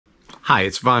Hi,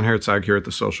 it's Von Hertzog here at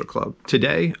the Social Club.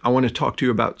 Today, I want to talk to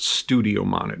you about studio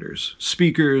monitors.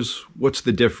 Speakers, what's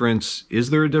the difference? Is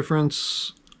there a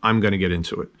difference? I'm going to get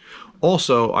into it.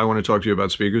 Also, I want to talk to you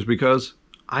about speakers because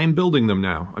I'm building them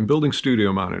now. I'm building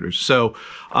studio monitors. So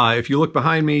if you look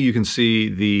behind me, you can see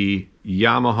the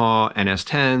Yamaha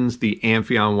NS10s, the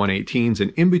Amphion 118s,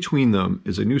 and in between them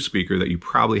is a new speaker that you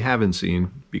probably haven't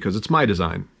seen because it's my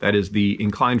design. That is the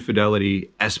inclined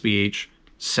Fidelity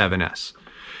SBH-7S.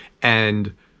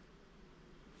 And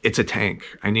it's a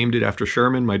tank. I named it after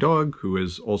Sherman, my dog, who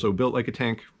is also built like a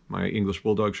tank, my English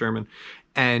Bulldog Sherman.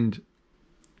 And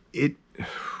it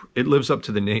lives up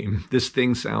to the name. This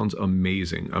thing sounds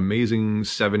amazing. Amazing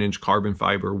 7-inch carbon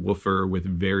fiber woofer with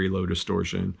very low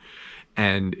distortion.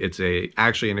 And it's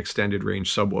actually an extended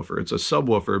range subwoofer. It's a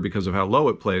subwoofer because of how low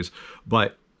it plays,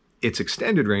 but it's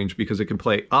extended range because it can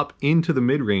play up into the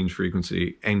mid-range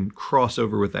frequency and cross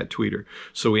over with that tweeter.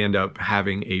 So we end up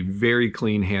having a very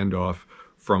clean handoff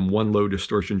from one low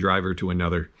distortion driver to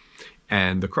another.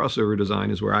 And the crossover design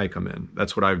is where I come in.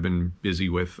 That's what I've been busy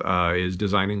with, is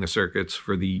designing the circuits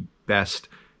for the best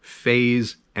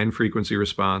phase and frequency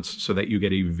response so that you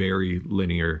get a very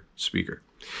linear speaker.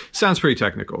 Sounds pretty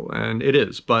technical, and it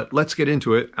is, but let's get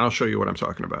into it. I'll show you what I'm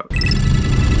talking about.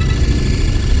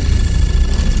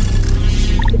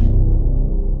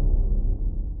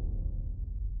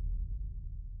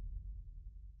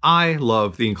 I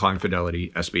love the Inclined Fidelity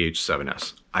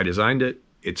SBH-7S. I designed it.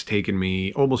 It's taken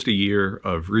me almost a year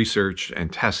of research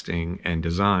and testing and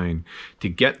design to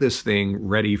get this thing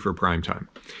ready for prime time.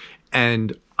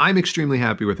 And I'm extremely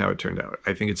happy with how it turned out.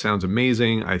 I think it sounds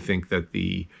amazing. I think that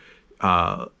the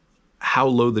how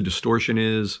low the distortion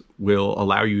is will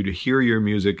allow you to hear your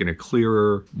music in a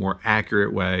clearer, more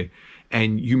accurate way.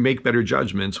 And you make better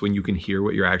judgments when you can hear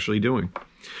what you're actually doing.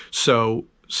 So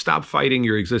stop fighting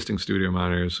your existing studio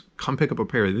monitors, come pick up a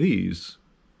pair of these,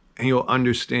 and you'll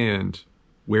understand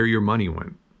where your money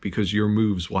went because your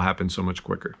moves will happen so much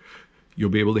quicker. You'll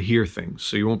be able to hear things,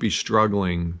 so you won't be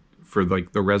struggling for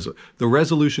like the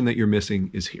resolution that you're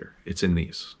missing is here. It's in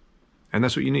these. And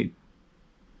that's what you need.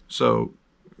 So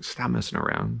stop messing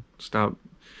around. Stop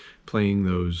playing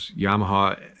those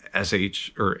Yamaha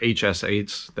SH or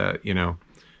HS8s that, you know,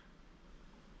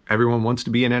 everyone wants to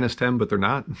be an NS10, but they're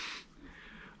not.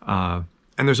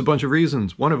 And there's a bunch of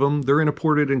reasons. One of them, they're in a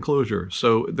ported enclosure,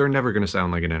 so they're never going to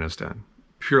sound like an NS10,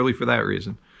 purely for that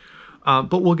reason.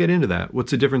 But we'll get into that.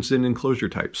 What's the difference in enclosure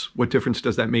types? What difference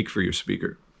does that make for your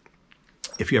speaker?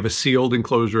 If you have a sealed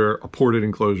enclosure, a ported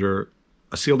enclosure,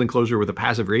 a sealed enclosure with a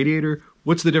passive radiator,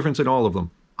 what's the difference in all of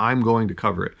them? I'm going to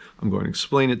cover it. I'm going to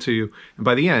explain it to you. And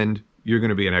by the end, you're going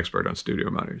to be an expert on studio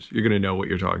monitors. You're going to know what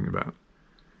you're talking about.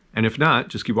 And if not,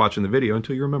 just keep watching the video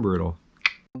until you remember it all.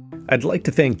 I'd like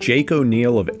to thank Jake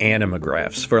O'Neill of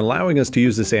Animagraphs for allowing us to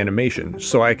use this animation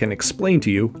so I can explain to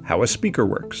you how a speaker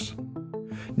works.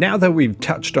 Now that we've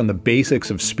touched on the basics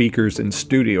of speakers and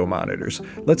studio monitors,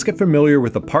 let's get familiar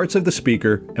with the parts of the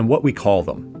speaker and what we call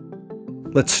them.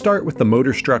 Let's start with the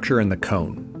motor structure and the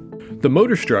cone. The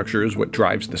motor structure is what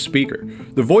drives the speaker.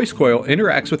 The voice coil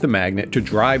interacts with the magnet to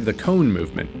drive the cone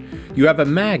movement. You have a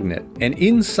magnet, and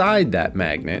inside that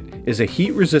magnet is a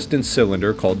heat-resistant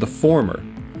cylinder called the former.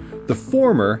 The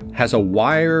former has a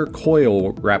wire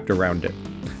coil wrapped around it.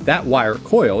 That wire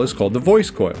coil is called the voice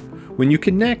coil. When you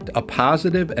connect a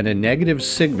positive and a negative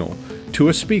signal to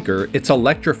a speaker, it's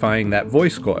electrifying that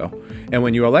voice coil. And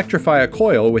when you electrify a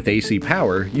coil with AC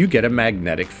power, you get a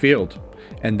magnetic field.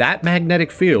 And that magnetic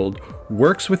field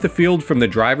works with the field from the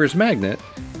driver's magnet,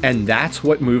 and that's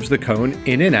what moves the cone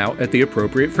in and out at the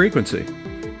appropriate frequency.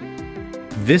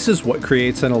 This is what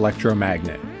creates an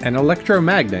electromagnet. An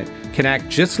electromagnet can act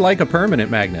just like a permanent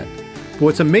magnet. But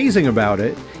what's amazing about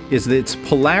it is that its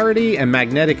polarity and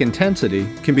magnetic intensity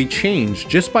can be changed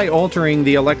just by altering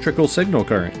the electrical signal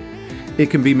current. It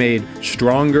can be made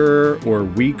stronger or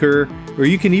weaker, or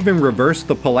you can even reverse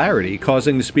the polarity,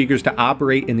 causing the speakers to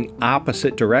operate in the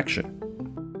opposite direction.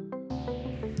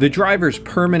 The driver's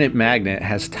permanent magnet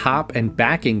has top and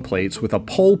backing plates with a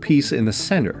pole piece in the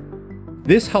center.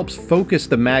 This helps focus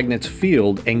the magnet's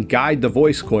field and guide the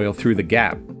voice coil through the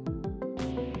gap.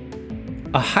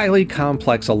 A highly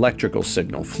complex electrical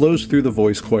signal flows through the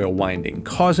voice coil winding,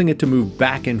 causing it to move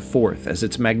back and forth as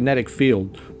its magnetic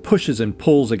field pushes and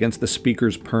pulls against the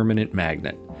speaker's permanent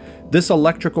magnet. This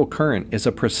electrical current is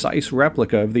a precise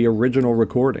replica of the original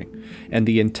recording, and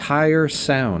the entire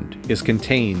sound is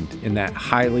contained in that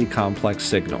highly complex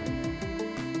signal.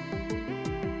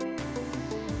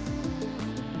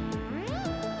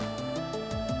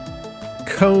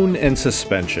 Cone and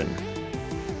suspension.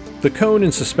 The cone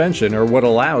and suspension are what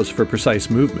allows for precise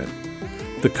movement.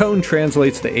 The cone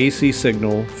translates the AC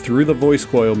signal through the voice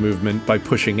coil movement by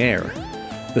pushing air.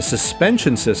 The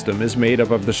suspension system is made up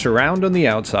of the surround on the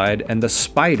outside and the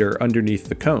spider underneath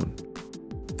the cone.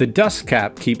 The dust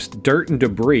cap keeps dirt and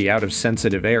debris out of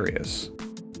sensitive areas.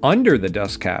 Under the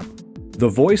dust cap, the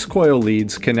voice coil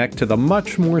leads connect to the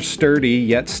much more sturdy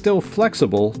yet still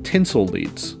flexible tinsel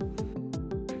leads.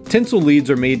 Tinsel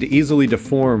leads are made to easily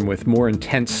deform with more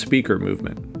intense speaker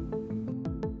movement.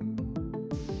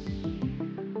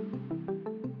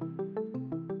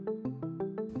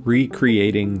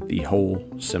 Recreating the whole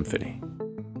symphony.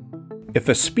 If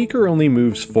a speaker only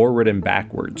moves forward and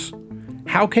backwards,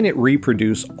 how can it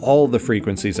reproduce all the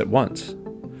frequencies at once?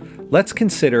 Let's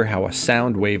consider how a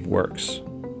sound wave works.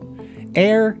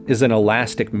 Air is an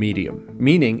elastic medium,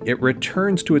 meaning it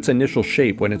returns to its initial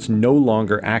shape when it's no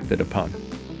longer acted upon.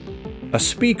 A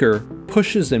speaker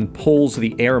pushes and pulls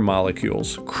the air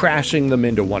molecules, crashing them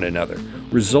into one another,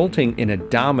 resulting in a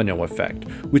domino effect,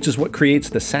 which is what creates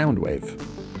the sound wave.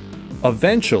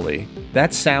 Eventually,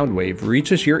 that sound wave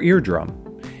reaches your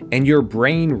eardrum, and your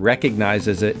brain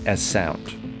recognizes it as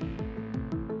sound.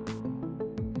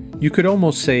 You could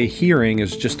almost say hearing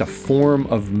is just a form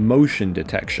of motion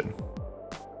detection.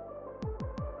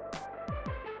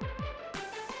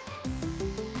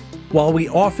 While we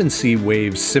often see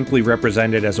waves simply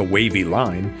represented as a wavy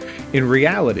line, in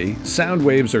reality, sound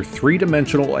waves are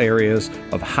three-dimensional areas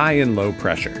of high and low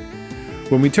pressure.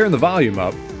 When we turn the volume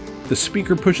up, the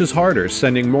speaker pushes harder,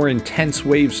 sending more intense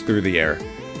waves through the air.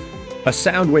 A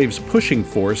sound wave's pushing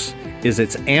force is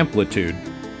its amplitude.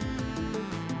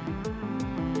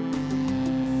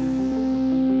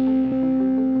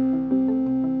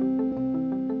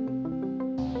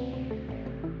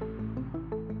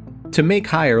 To make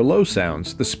high or low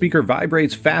sounds, the speaker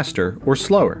vibrates faster or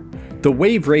slower. The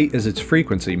wave rate is its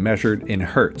frequency measured in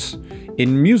hertz.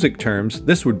 In music terms,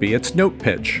 this would be its note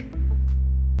pitch.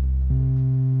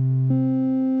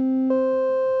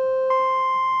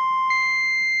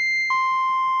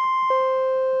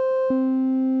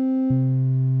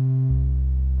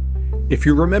 If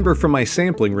you remember from my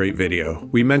sampling rate video,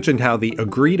 we mentioned how the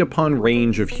agreed upon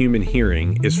range of human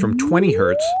hearing is from 20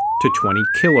 Hz to 20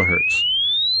 kHz.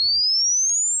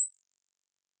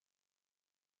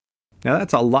 Now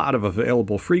that's a lot of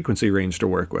available frequency range to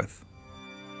work with.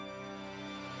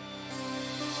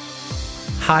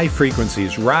 High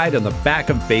frequencies ride on the back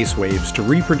of bass waves to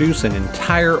reproduce an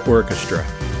entire orchestra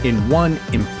in one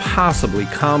impossibly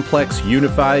complex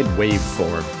unified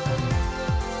waveform.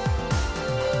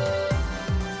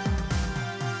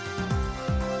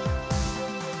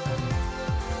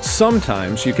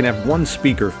 Sometimes you can have one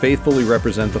speaker faithfully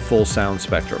represent the full sound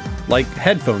spectrum, like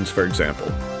headphones for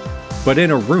example. But in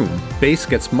a room, bass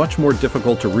gets much more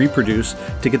difficult to reproduce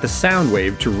to get the sound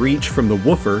wave to reach from the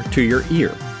woofer to your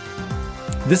ear.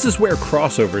 This is where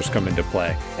crossovers come into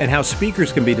play, and how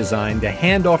speakers can be designed to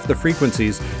hand off the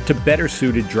frequencies to better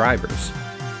suited drivers.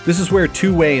 This is where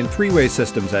two-way and three-way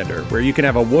systems enter, where you can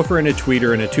have a woofer and a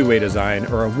tweeter in a two-way design,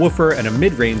 or a woofer and a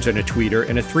mid-range and a tweeter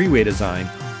in a three-way design,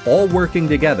 all working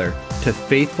together to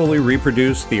faithfully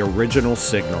reproduce the original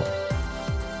signal.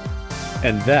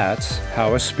 And that's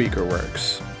how a speaker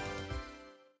works.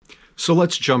 So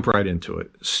let's jump right into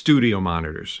it. Studio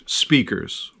monitors,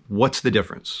 speakers, what's the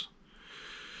difference?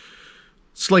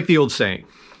 It's like the old saying,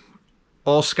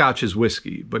 all scotch is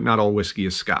whiskey, but not all whiskey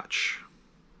is scotch.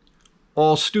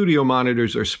 All studio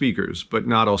monitors are speakers, but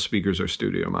not all speakers are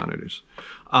studio monitors.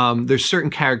 There's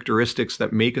certain characteristics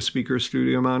that make a speaker a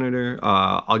studio monitor.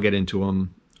 I'll get into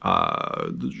them.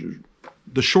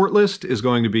 The short list is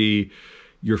going to be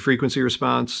your frequency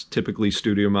response. Typically,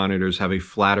 studio monitors have a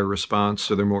flatter response,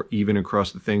 so they're more even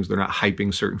across the things. They're not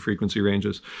hyping certain frequency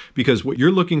ranges, because what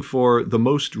you're looking for, the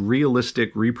most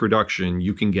realistic reproduction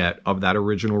you can get of that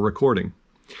original recording.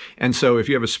 And so if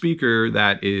you have a speaker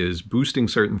that is boosting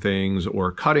certain things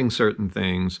or cutting certain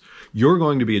things, you're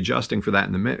going to be adjusting for that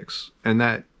in the mix. And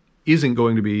that isn't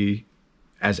going to be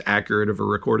as accurate of a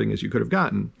recording as you could have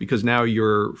gotten, because now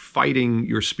you're fighting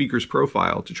your speaker's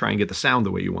profile to try and get the sound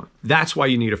the way you want. That's why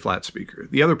you need a flat speaker.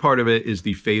 The other part of it is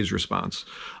the phase response.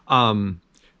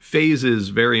 Phase is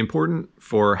very important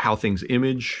for how things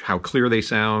image, how clear they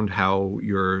sound, how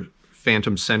your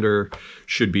phantom center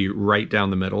should be right down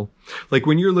the middle. Like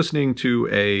when you're listening to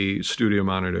a studio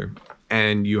monitor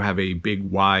and you have a big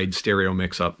wide stereo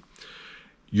mix-up,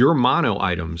 your mono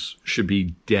items should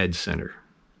be dead center.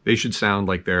 They should sound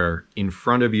like they're in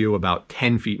front of you, about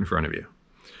 10 feet in front of you.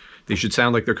 They should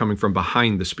sound like they're coming from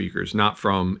behind the speakers, not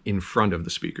from in front of the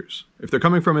speakers. If they're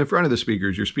coming from in front of the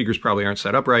speakers, your speakers probably aren't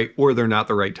set up right, or they're not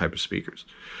the right type of speakers.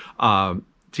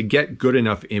 to get good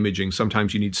enough imaging,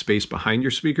 sometimes you need space behind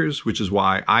your speakers, which is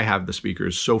why I have the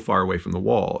speakers so far away from the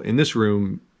wall. In this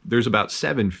room, there's about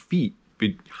 7 feet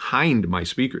behind my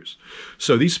speakers.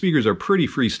 So these speakers are pretty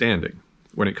freestanding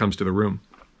when it comes to the room.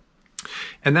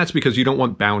 And that's because you don't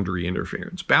want boundary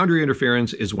interference. Boundary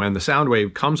interference is when the sound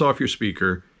wave comes off your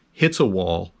speaker, hits a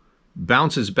wall,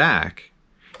 bounces back,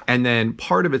 and then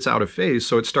part of it's out of phase,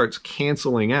 so it starts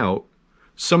canceling out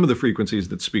some of the frequencies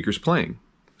that the speaker's playing.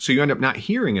 So you end up not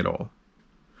hearing it all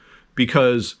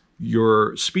because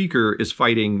your speaker is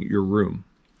fighting your room,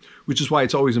 which is why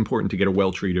it's always important to get a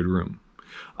well-treated room.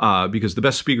 Because the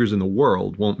best speakers in the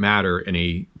world won't matter in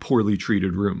a poorly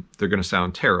treated room. They're going to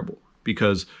sound terrible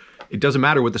because it doesn't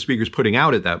matter what the speaker's putting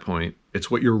out at that point.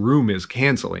 It's what your room is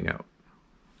canceling out.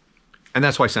 And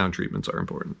that's why sound treatments are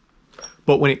important.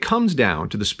 But when it comes down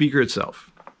to the speaker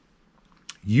itself,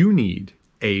 you need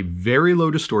a very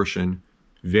low distortion,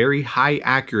 very high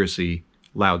accuracy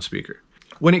loudspeaker.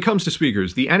 When it comes to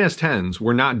speakers, the NS10s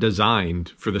were not designed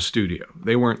for the studio.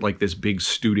 They weren't like this big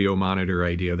studio monitor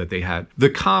idea that they had. The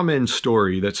common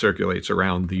story that circulates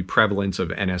around the prevalence of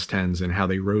NS10s and how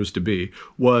they rose to be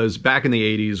was back in the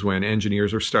 80s when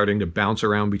engineers were starting to bounce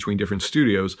around between different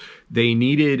studios, they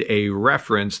needed a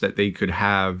reference that they could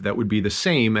have that would be the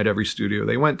same at every studio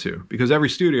they went to. Because every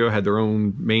studio had their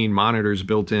own main monitors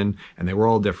built in and they were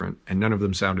all different and none of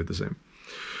them sounded the same.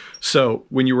 So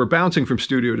when you were bouncing from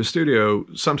studio to studio,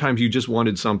 sometimes you just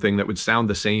wanted something that would sound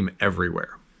the same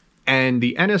everywhere. And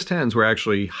the NS10s were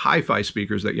actually hi-fi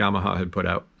speakers that Yamaha had put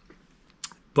out.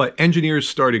 But engineers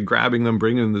started grabbing them,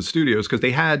 bringing them to the studios because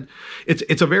they had,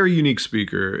 it's a very unique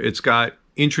speaker. It's got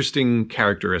interesting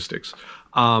characteristics.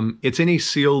 It's in a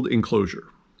sealed enclosure.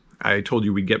 I told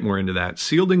you we'd get more into that.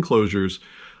 Sealed enclosures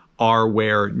are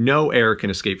where no air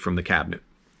can escape from the cabinet.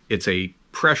 It's a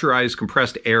pressurized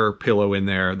compressed air pillow in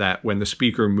there that when the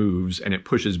speaker moves and it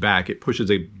pushes back, it pushes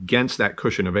against that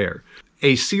cushion of air.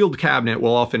 A sealed cabinet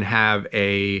will often have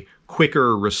a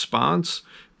quicker response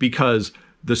because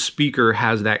the speaker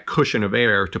has that cushion of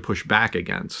air to push back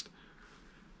against.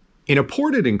 In a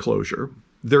ported enclosure,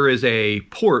 there is a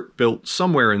port built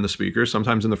somewhere in the speaker,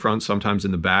 sometimes in the front, sometimes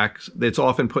in the back. It's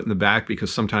often put in the back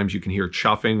because sometimes you can hear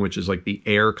chuffing, which is like the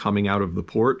air coming out of the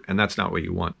port, and that's not what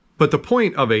you want. But the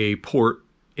point of a port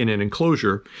in an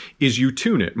enclosure is you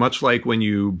tune it, much like when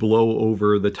you blow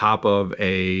over the top of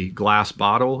a glass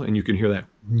bottle and you can hear that.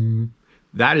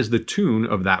 That is the tune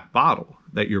of that bottle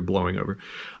that you're blowing over.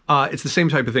 It's the same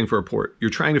type of thing for a port. You're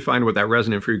trying to find what that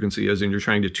resonant frequency is and you're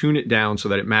trying to tune it down so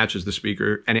that it matches the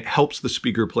speaker and it helps the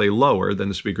speaker play lower than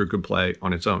the speaker could play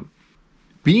on its own.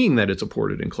 Being that it's a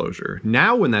ported enclosure,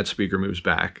 now when that speaker moves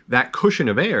back, that cushion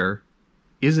of air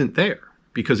isn't there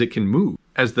because it can move.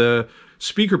 As the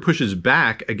speaker pushes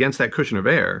back against that cushion of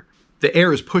air, the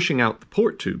air is pushing out the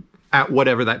port tube at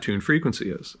whatever that tuned frequency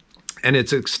is. And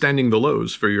it's extending the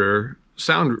lows for your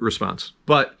sound response.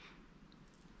 But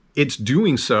it's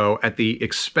doing so at the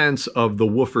expense of the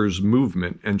woofer's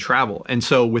movement and travel. And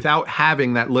so without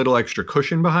having that little extra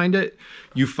cushion behind it,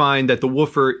 you find that the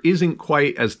woofer isn't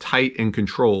quite as tight and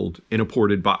controlled in a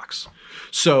ported box.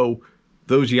 So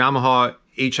those Yamaha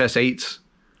HS8s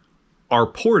are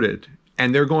ported,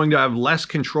 and they're going to have less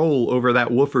control over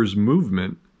that woofer's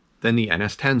movement than the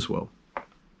NS10s will.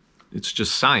 It's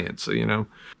just science, you know.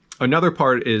 Another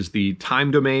part is the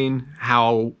time domain,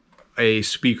 how a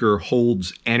speaker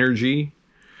holds energy.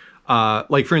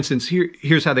 Like for instance,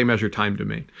 here's how they measure time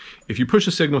domain. If you push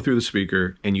a signal through the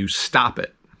speaker and you stop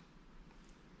it,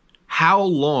 how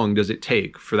long does it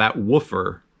take for that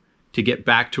woofer to get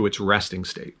back to its resting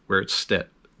state, where it's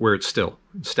still,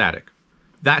 static?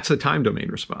 That's the time domain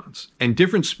response. And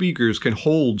different speakers can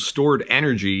hold stored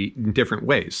energy in different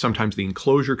ways. Sometimes the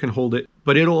enclosure can hold it,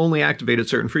 but it'll only activate at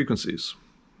certain frequencies.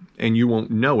 And you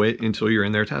won't know it until you're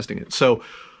in there testing it. So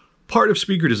part of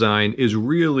speaker design is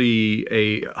really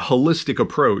a holistic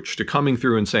approach to coming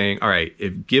through and saying, all right,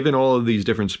 if given all of these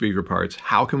different speaker parts,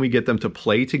 how can we get them to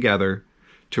play together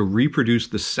to reproduce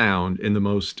the sound in the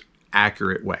most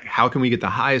accurate way? How can we get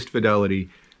the highest fidelity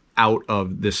out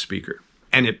of this speaker?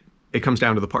 And it comes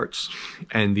down to the parts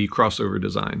and the crossover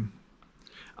design.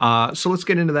 So let's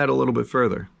get into that a little bit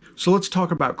further. So let's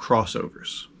talk about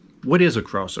crossovers. What is a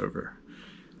crossover?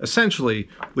 Essentially,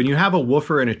 when you have a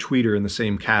woofer and a tweeter in the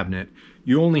same cabinet,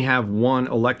 you only have one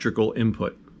electrical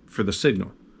input for the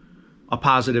signal, a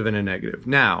positive and a negative.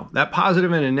 Now, that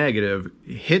positive and a negative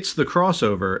hits the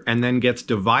crossover and then gets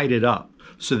divided up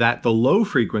so that the low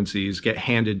frequencies get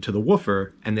handed to the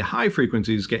woofer and the high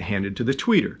frequencies get handed to the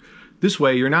tweeter. This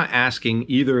way, you're not asking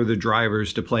either of the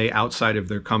drivers to play outside of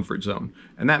their comfort zone,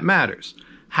 and that matters.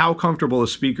 How comfortable a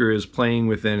speaker is playing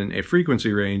within a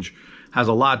frequency range has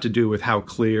a lot to do with how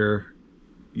clear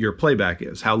your playback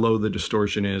is, how low the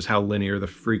distortion is, how linear the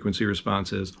frequency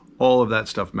response is. All of that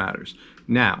stuff matters.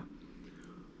 Now,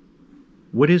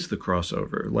 what is the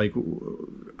crossover? Like,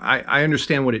 I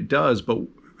understand what it does, but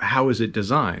how is it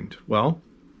designed? Well,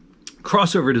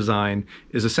 crossover design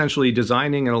is essentially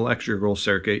designing an electrical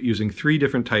circuit using 3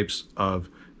 different types of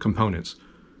components: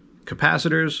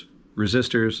 capacitors,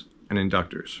 resistors, and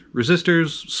inductors.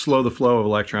 Resistors slow the flow of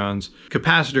electrons.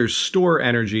 Capacitors store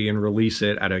energy and release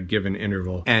it at a given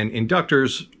interval. And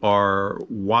inductors are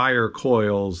wire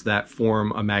coils that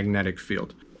form a magnetic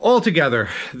field. Altogether,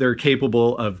 they're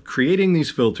capable of creating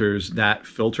these filters that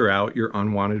filter out your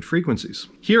unwanted frequencies.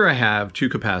 Here I have 2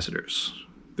 capacitors.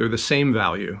 They're the same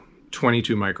value,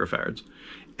 22 microfarads.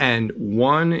 And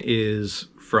one is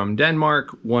from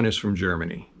Denmark, one is from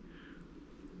Germany.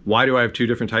 Why do I have 2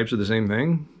 different types of the same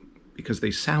thing? Because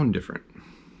they sound different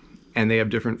and they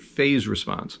have different phase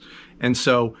response. And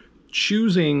so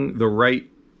choosing the right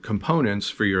components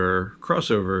for your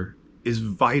crossover is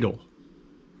vital.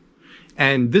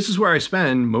 And this is where I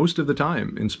spend most of the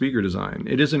time in speaker design.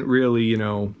 It isn't really, you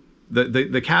know,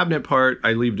 the cabinet part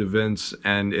I leave to Vince,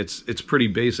 and it's pretty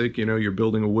basic. You know, you're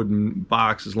building a wooden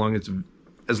box. As long as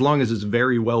it's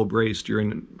very well braced, you're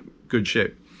in good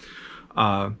shape.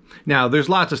 Now, there's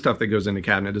lots of stuff that goes into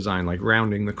cabinet design, like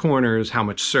rounding the corners, how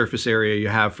much surface area you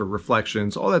have for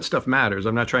reflections. All that stuff matters.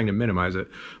 I'm not trying to minimize it.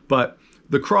 But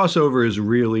the crossover is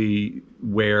really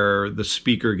where the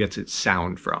speaker gets its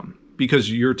sound from,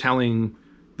 because you're telling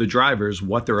the drivers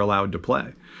what they're allowed to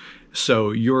play.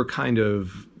 So you're kind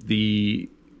of the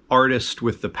artist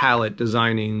with the palette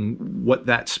designing what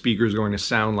that speaker is going to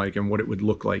sound like and what it would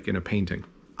look like in a painting.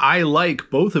 I like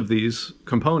both of these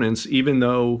components, even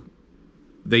though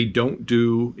they don't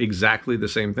do exactly the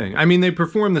same thing. I mean, they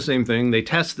perform the same thing, they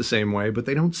test the same way, but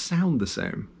they don't sound the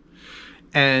same.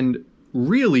 And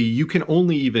really, you can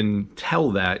only even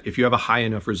tell that if you have a high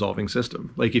enough resolving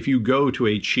system. Like if you go to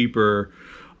a cheaper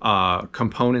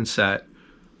component set,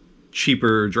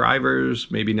 cheaper drivers,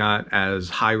 maybe not as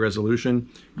high resolution,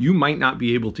 you might not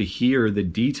be able to hear the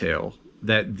detail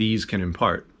that these can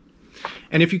impart.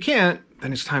 And if you can't,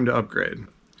 then it's time to upgrade.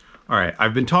 All right,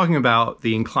 I've been talking about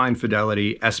the Inclined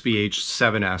Fidelity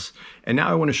SBH-7S, and now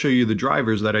I want to show you the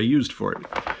drivers that I used for it.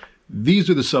 These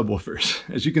are the subwoofers.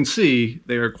 As you can see,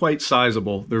 they are quite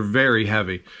sizable. They're very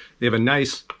heavy. They have a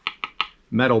nice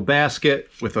metal basket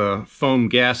with a foam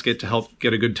gasket to help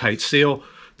get a good tight seal.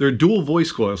 They're dual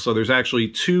voice coils, so there's actually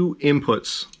 2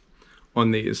 inputs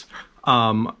on these.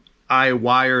 I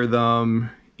wire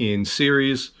them in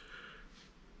series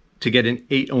to get an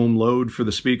 8 ohm load for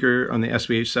the speaker on the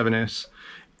SBH-7S,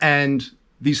 and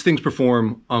these things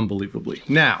perform unbelievably.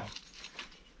 Now,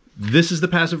 this is the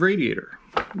passive radiator.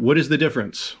 What is the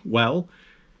difference? Well,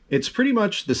 it's pretty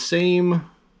much the same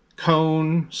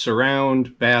cone,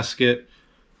 surround, basket,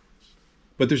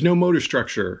 but there's no motor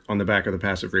structure on the back of the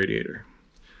passive radiator.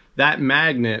 That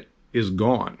magnet is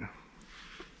gone.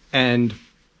 And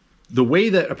the way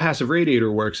that a passive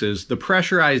radiator works is the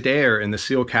pressurized air in the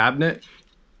seal cabinet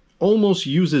almost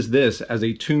uses this as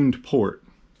a tuned port.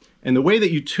 And the way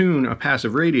that you tune a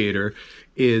passive radiator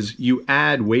is you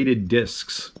add weighted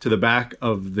discs to the back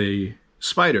of the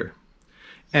spider.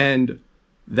 And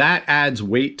that adds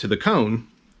weight to the cone,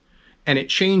 and it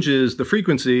changes the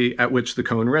frequency at which the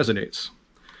cone resonates.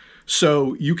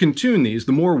 So you can tune these.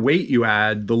 The more weight you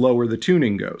add, the lower the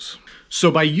tuning goes. So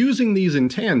by using these in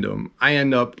tandem, I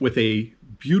end up with a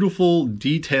beautiful,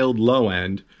 detailed low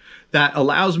end that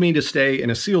allows me to stay in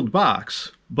a sealed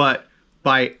box, but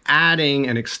by adding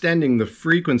and extending the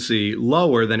frequency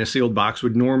lower than a sealed box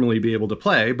would normally be able to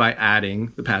play by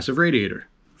adding the passive radiator.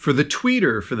 For the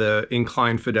tweeter for the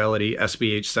Inclined Fidelity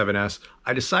SBH-7S,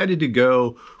 I decided to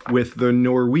go with the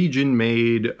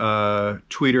Norwegian-made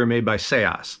tweeter made by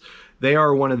SEAS. They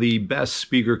are one of the best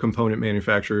speaker component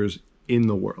manufacturers in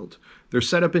the world. They're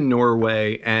set up in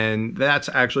Norway, and that's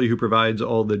actually who provides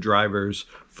all the drivers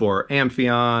for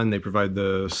Amphion. They provide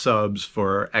the subs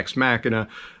for Ex Machina.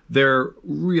 They're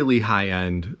really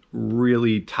high-end,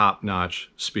 really top-notch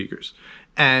speakers.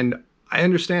 And I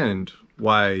understand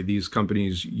why these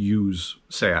companies use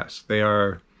SEAS. They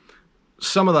are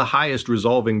some of the highest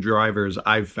resolving drivers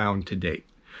I've found to date.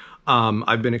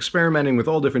 I've been experimenting with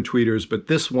all different tweeters, but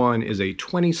this one is a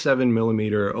 27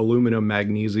 millimeter aluminum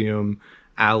magnesium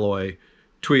alloy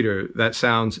tweeter that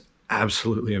sounds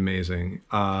absolutely amazing.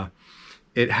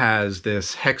 It has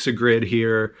this hexagrid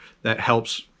here that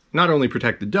helps not only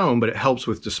protect the dome, but it helps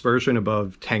with dispersion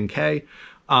above 10K.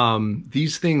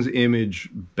 These things image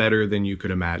better than you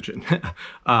could imagine.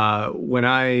 When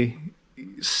I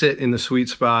sit in the sweet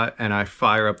spot and I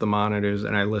fire up the monitors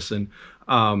and I listen,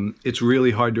 it's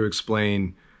really hard to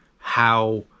explain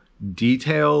how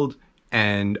detailed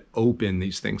and open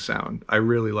these things sound. I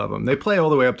really love them. They play all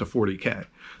the way up to 40K.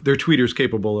 They're tweeters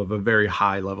capable of a very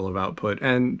high level of output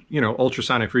and, you know,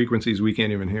 ultrasonic frequencies we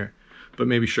can't even hear. But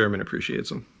maybe Sherman appreciates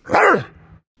them.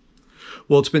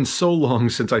 Well, it's been so long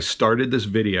since I started this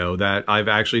video that I've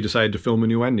actually decided to film a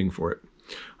new ending for it.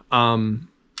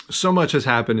 So much has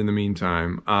happened in the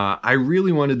meantime. I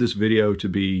really wanted this video to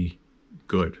be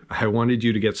good. I wanted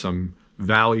you to get some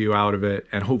value out of it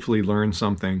and hopefully learn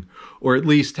something, or at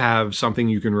least have something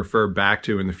you can refer back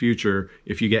to in the future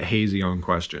if you get hazy on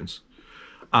questions.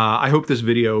 I hope this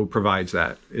video provides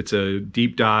that. It's a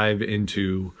deep dive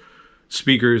into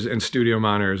speakers and studio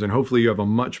monitors, and hopefully you have a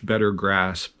much better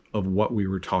grasp of what we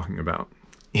were talking about.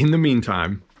 In the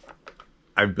meantime,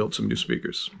 I've built some new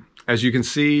speakers. As you can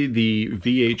see, the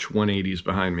VH-180s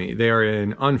behind me, they are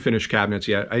in unfinished cabinets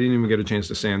yet. I didn't even get a chance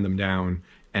to sand them down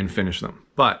and finish them,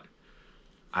 but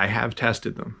I have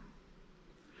tested them.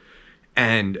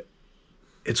 And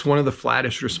it's one of the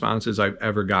flattest responses I've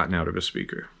ever gotten out of a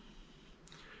speaker.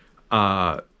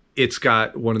 It's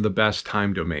got one of the best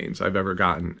time domains I've ever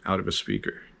gotten out of a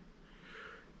speaker.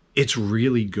 It's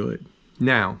really good.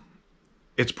 Now,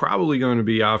 it's probably going to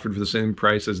be offered for the same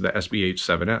price as the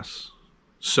SBH-7S.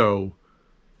 So,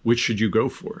 which should you go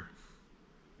for?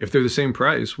 If they're the same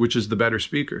price, which is the better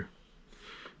speaker?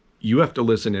 You have to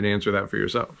listen and answer that for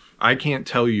yourself. I can't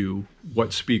tell you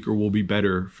what speaker will be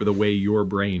better for the way your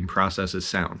brain processes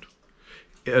sound.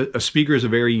 A speaker is a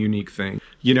very unique thing.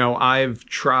 You know, I've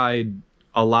tried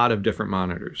a lot of different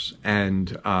monitors,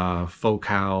 and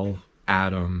Focal,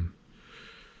 Atom,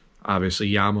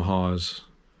 obviously Yamaha's,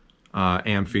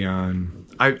 Amphion.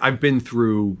 I've been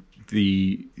through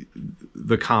the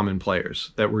common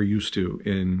players that we're used to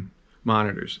in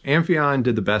monitors. Amphion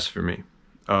did the best for me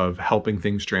of helping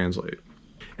things translate.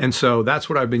 And so that's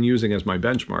what I've been using as my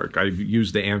benchmark. I've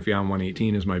used the Amphion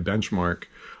 118 as my benchmark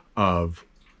of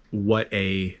what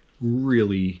a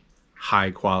really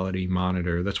high quality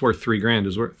monitor that's worth $3 grand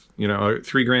is worth. You know,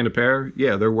 $3 grand a pair,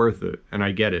 yeah, they're worth it. And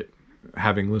I get it,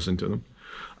 having listened to them.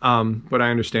 But I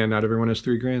understand not everyone has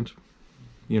 $3 grand,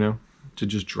 you know, to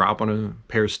just drop on a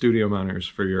pair of studio monitors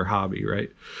for your hobby,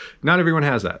 right? Not everyone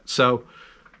has that. So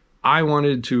I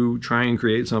wanted to try and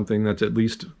create something that's at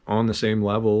least on the same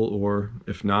level, or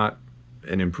if not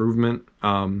an improvement.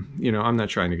 You know, I'm not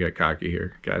trying to get cocky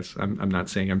here, guys. I'm not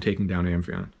saying I'm taking down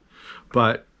Amphion,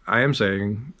 but I am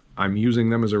saying I'm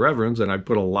using them as a reference, and I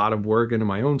put a lot of work into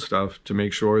my own stuff to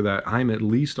make sure that I'm at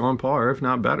least on par, if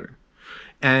not better.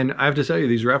 And I have to tell you,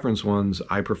 these reference ones,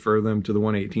 I prefer them to the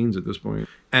 118s at this point.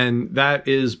 And that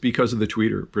is because of the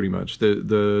tweeter, pretty much.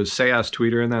 The SEAS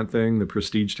tweeter in that thing, the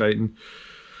Prestige Titan,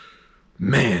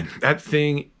 man, that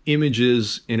thing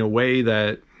images in a way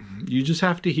that you just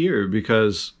have to hear,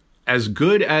 because as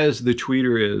good as the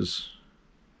tweeter is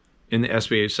in the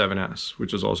SBH-7S,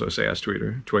 which is also a SEAS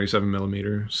tweeter,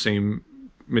 27mm, same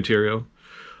material,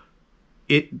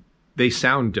 they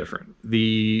sound different.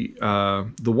 The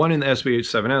one in the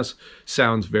SBH-7S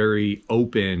sounds very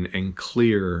open and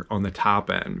clear on the top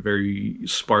end, very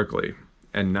sparkly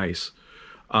and nice,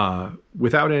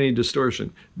 without any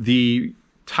distortion. The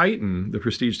Titan, the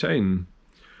Prestige Titan,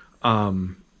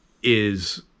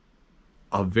 is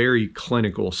a very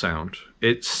clinical sound.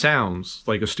 It sounds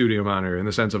like a studio monitor in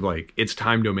the sense of, like, its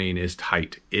time domain is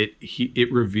tight.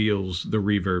 It reveals the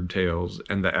reverb tails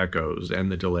and the echoes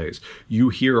and the delays. You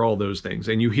hear all those things,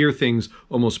 and you hear things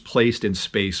almost placed in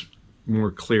space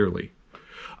more clearly,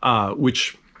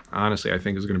 which honestly I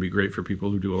think is going to be great for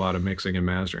people who do a lot of mixing and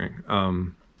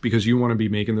mastering, because you want to be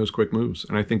making those quick moves,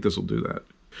 and I think this will do that.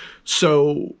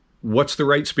 So what's the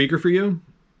right speaker for you?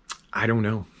 I don't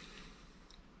know.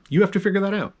 You have to figure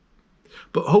that out.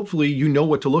 But hopefully you know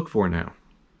what to look for now.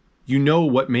 You know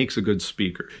what makes a good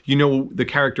speaker. You know the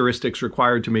characteristics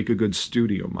required to make a good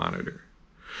studio monitor.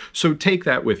 So take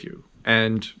that with you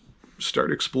and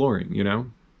start exploring, you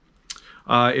know.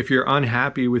 If you're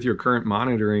unhappy with your current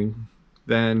monitoring,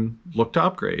 then look to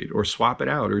upgrade or swap it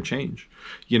out or change.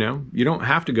 You know, you don't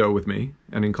have to go with me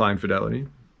and Incline Fidelity,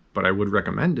 but I would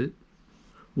recommend it.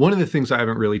 One of the things I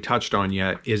haven't really touched on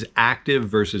yet is active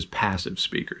versus passive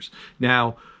speakers.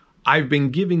 Now, I've been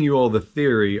giving you all the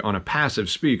theory on a passive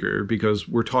speaker because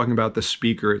we're talking about the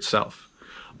speaker itself.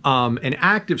 An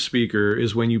active speaker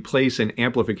is when you place an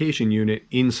amplification unit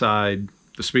inside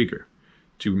the speaker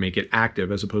to make it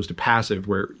active, as opposed to passive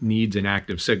where it needs an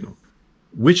active signal.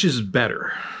 Which is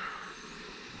better?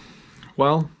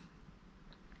 Well,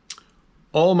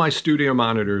 all my studio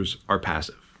monitors are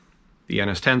passive. The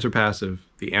NS10s are passive,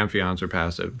 the Amphions are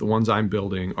passive. The ones I'm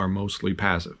building are mostly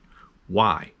passive.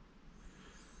 Why?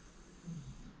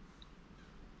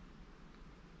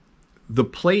 The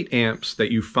plate amps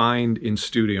that you find in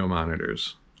studio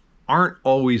monitors aren't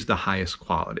always the highest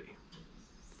quality.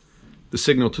 The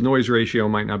signal to noise ratio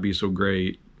might not be so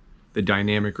great. The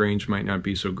dynamic range might not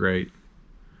be so great.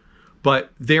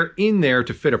 But they're in there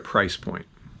to fit a price point.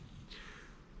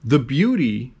 The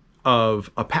beauty of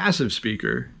a passive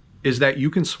speaker is that you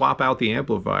can swap out the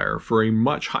amplifier for a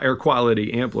much higher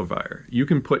quality amplifier. You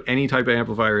can put any type of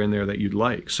amplifier in there that you'd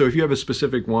like. So if you have a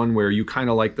specific one where you kind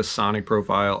of like the sonic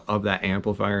profile of that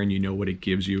amplifier and you know what it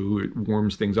gives you, it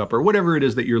warms things up, or whatever it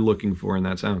is that you're looking for in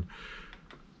that sound,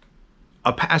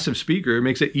 a passive speaker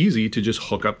makes it easy to just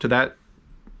hook up to that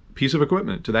piece of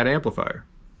equipment, to that amplifier.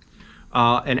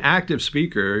 An active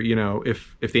speaker, you know,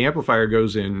 if the amplifier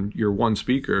goes in your one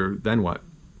speaker, then what?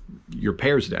 Your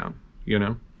pair's down, you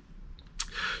know?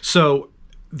 So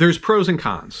there's pros and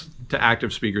cons to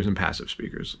active speakers and passive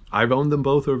speakers. I've owned them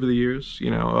both over the years.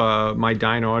 You know, my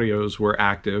Dyne Audios were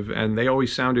active and they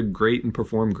always sounded great and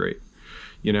performed great.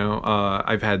 You know,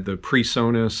 I've had the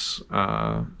PreSonus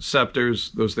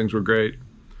Scepters. Those things were great.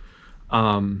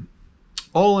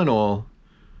 All in all,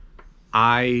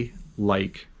 I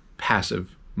like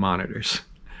passive monitors.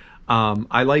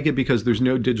 I like it because there's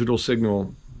no digital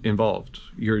signal involved.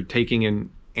 You're taking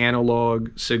an analog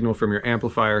signal from your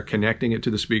amplifier, connecting it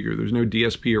to the speaker. There's no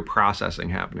DSP or processing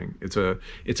happening.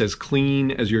 It's as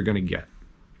clean as you're going to get.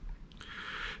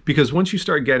 Because once you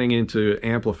start getting into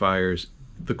amplifiers,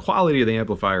 the quality of the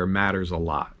amplifier matters a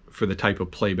lot for the type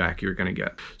of playback you're going to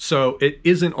get. So it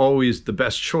isn't always the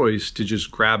best choice to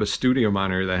just grab a studio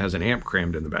monitor that has an amp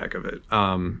crammed in the back of it.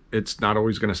 It's not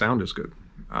always going to sound as good.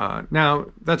 Now,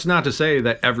 that's not to say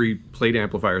that every plate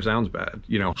amplifier sounds bad.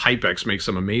 You know, HypeX makes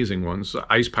some amazing ones.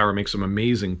 Ice Power makes some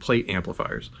amazing plate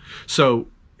amplifiers. So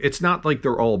it's not like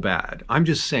they're all bad. I'm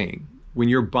just saying, when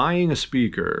you're buying a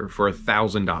speaker for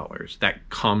 $1,000 that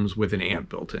comes with an amp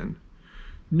built in,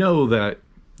 know that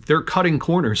they're cutting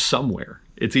corners somewhere.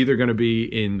 It's either going to be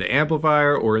in the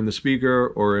amplifier or in the speaker,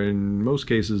 or in most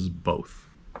cases, both.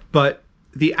 But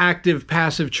the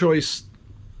active-passive choice,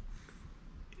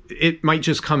 it might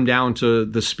just come down to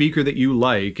the speaker that you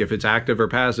like. If it's active or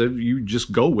passive, you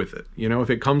just go with it. You know, if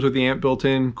it comes with the amp built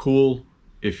in, cool.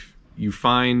 If you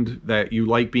find that you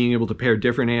like being able to pair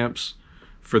different amps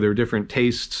for their different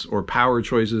tastes or power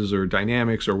choices or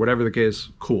dynamics or whatever the case,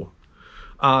 cool.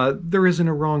 There isn't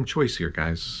a wrong choice here,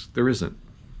 guys. There isn't.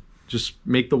 Just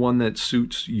make the one that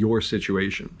suits your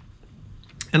situation.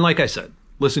 And like I said,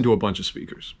 listen to a bunch of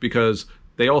speakers because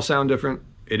they all sound different.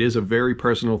 It is a very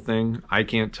personal thing. I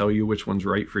can't tell you which one's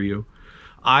right for you.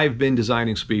 I've been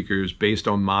designing speakers based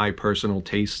on my personal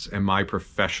tastes and my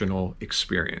professional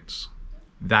experience.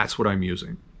 That's what I'm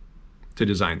using to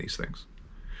design these things.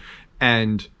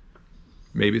 And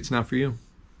maybe it's not for you.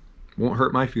 Won't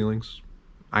hurt my feelings.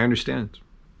 I understand.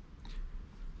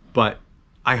 But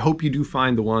I hope you do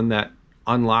find the one that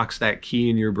unlocks that key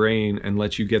in your brain and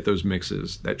lets you get those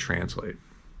mixes that translate.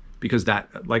 Because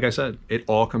that, like I said, it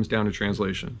all comes down to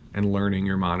translation and learning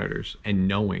your monitors and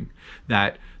knowing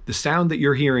that the sound that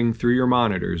you're hearing through your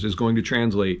monitors is going to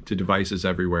translate to devices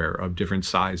everywhere of different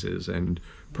sizes and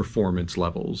performance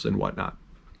levels and whatnot.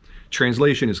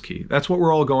 Translation is key. That's what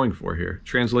we're all going for here.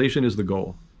 Translation is the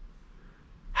goal.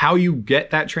 How you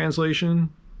get that translation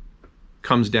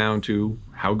comes down to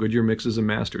how good your mixes and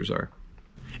masters are.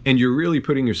 And you're really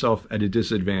putting yourself at a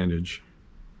disadvantage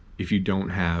if you don't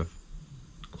have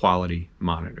quality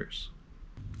monitors.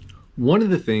 One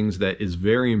of the things that is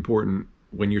very important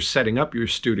when you're setting up your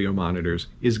studio monitors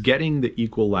is getting the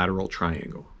equilateral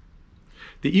triangle.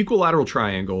 The equilateral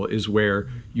triangle is where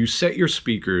you set your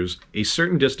speakers a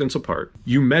certain distance apart.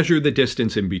 You measure the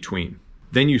distance in between.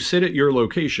 Then you sit at your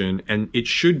location and it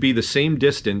should be the same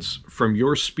distance from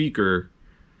your speaker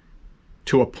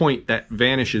to a point that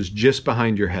vanishes just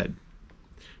behind your head,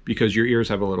 because your ears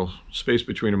have a little space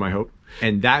between them, I hope.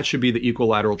 And that should be the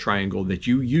equilateral triangle that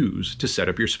you use to set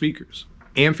up your speakers.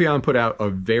 Amphion put out a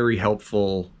very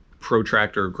helpful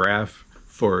protractor graph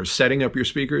for setting up your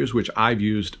speakers, which I've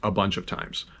used a bunch of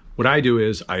times. What I do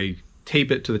is I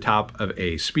tape it to the top of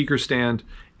a speaker stand,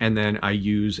 and then I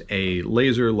use a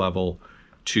laser level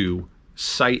to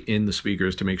sight in the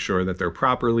speakers to make sure that they're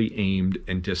properly aimed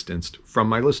and distanced from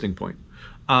my listening point.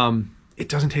 It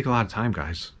doesn't take a lot of time,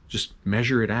 guys. Just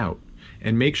measure it out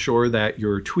and make sure that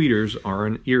your tweeters are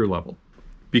on ear level.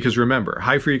 Because remember,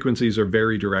 high frequencies are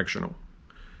very directional.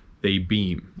 They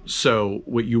beam. So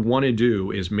what you want to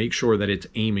do is make sure that it's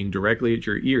aiming directly at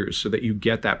your ears so that you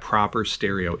get that proper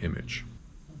stereo image.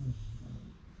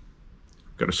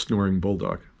 Got a snoring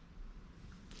bulldog.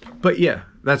 But yeah,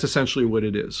 that's essentially what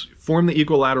it is. Form the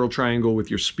equilateral triangle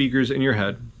with your speakers in your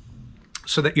head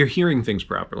so that you're hearing things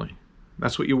properly.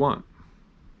 That's what you want.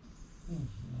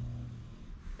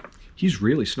 He's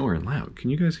really snoring loud. Can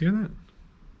you guys hear that?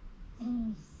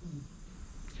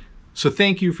 So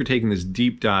thank you for taking this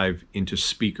deep dive into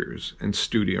speakers and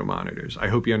studio monitors. I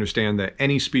hope you understand that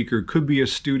any speaker could be a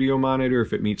studio monitor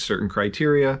if it meets certain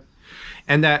criteria,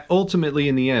 and that ultimately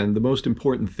in the end, the most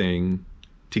important thing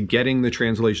to getting the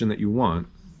translation that you want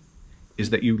is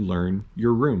that you learn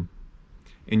your room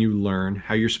and you learn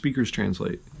how your speakers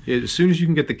translate. As soon as you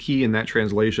can get the key in that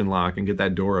translation lock and get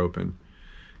that door open,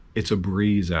 it's a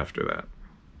breeze after that.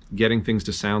 Getting things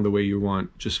to sound the way you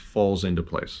want just falls into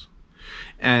place.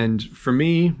 And for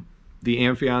me, the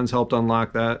Amphion's helped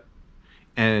unlock that,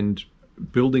 and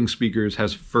building speakers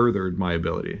has furthered my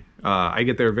ability. I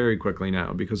get there very quickly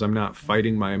now because I'm not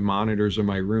fighting my monitors or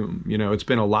my room. You know, it's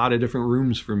been a lot of different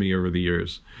rooms for me over the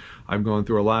years. I've gone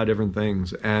through a lot of different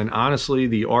things. And honestly,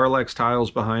 the RLX tiles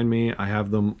behind me, I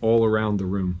have them all around the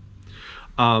room.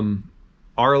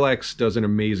 RLX does an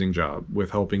amazing job with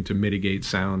helping to mitigate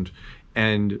sound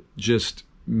and just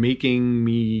making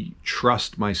me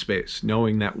trust my space,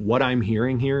 knowing that what I'm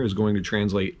hearing here is going to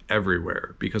translate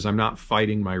everywhere because I'm not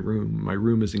fighting my room. My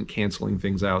room isn't canceling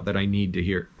things out that I need to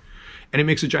hear. And it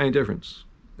makes a giant difference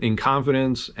in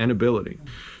confidence and ability.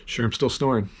 Sure, I'm still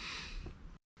snoring.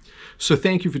 So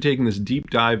thank you for taking this deep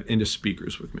dive into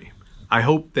speakers with me. I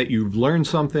hope that you've learned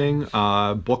something.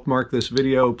 Bookmark this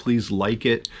video, please like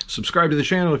it. Subscribe to the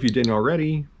channel if you didn't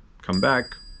already. Come back.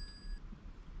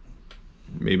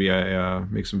 Maybe I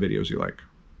make some videos you like.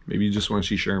 Maybe you just want to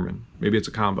see Sherman. Maybe it's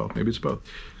a combo. Maybe it's both.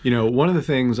 You know, one of the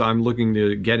things I'm looking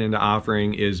to get into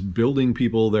offering is building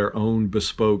people their own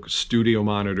bespoke studio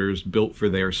monitors built for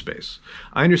their space.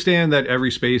 I understand that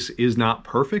every space is not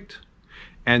perfect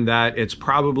and that it's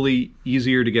probably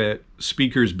easier to get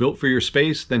speakers built for your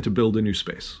space than to build a new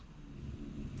space.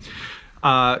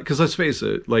 Because let's face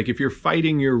it, like if you're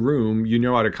fighting your room, you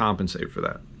know how to compensate for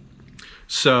that.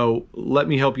 So let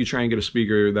me help you try and get a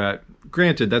speaker that,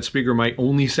 granted, that speaker might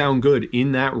only sound good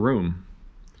in that room,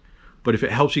 but if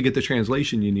it helps you get the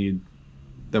translation you need,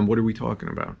 then what are we talking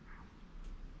about?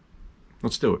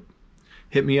 Let's do it.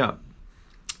 Hit me up.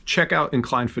 Check out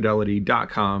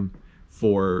inclinefidelity.com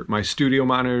for my studio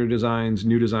monitor designs,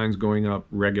 new designs going up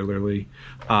regularly.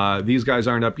 These guys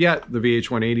aren't up yet, the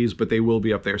VH-180s, but they will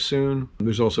be up there soon.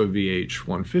 There's also a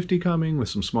VH-150 coming with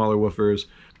some smaller woofers.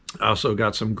 I also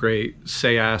got some great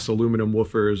SBH aluminum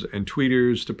woofers and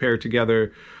tweeters to pair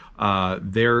together.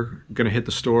 They're going to hit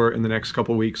the store in the next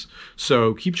couple weeks.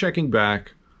 So keep checking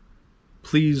back.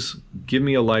 Please give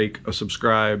me a like, a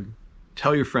subscribe,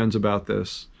 tell your friends about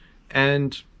this,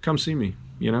 and come see me,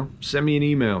 you know, send me an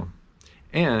email.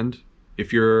 And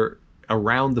if you're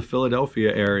around the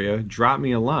Philadelphia area, drop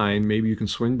me a line. Maybe you can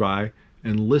swing by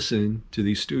and listen to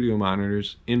these studio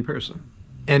monitors in person.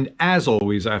 And as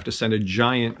always, I have to send a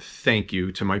giant thank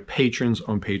you to my patrons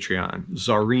on Patreon.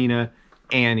 Zarina,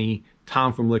 Annie,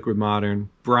 Tom from Liquid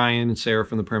Modern, Brian and Sarah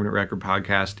from the Permanent Record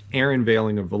Podcast, Aaron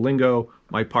Veiling of Valingo,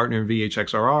 my partner in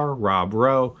VHXRR, Rob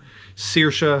Rowe,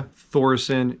 Saoirse,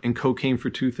 Thorson, and Cocaine for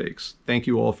Toothaches. Thank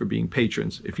you all for being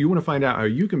patrons. If you want to find out how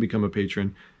you can become a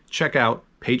patron, check out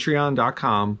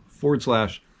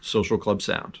patreon.com/Social Club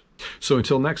Sound. So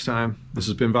until next time, this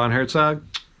has been Von Hertzog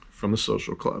from the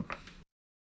Social Club.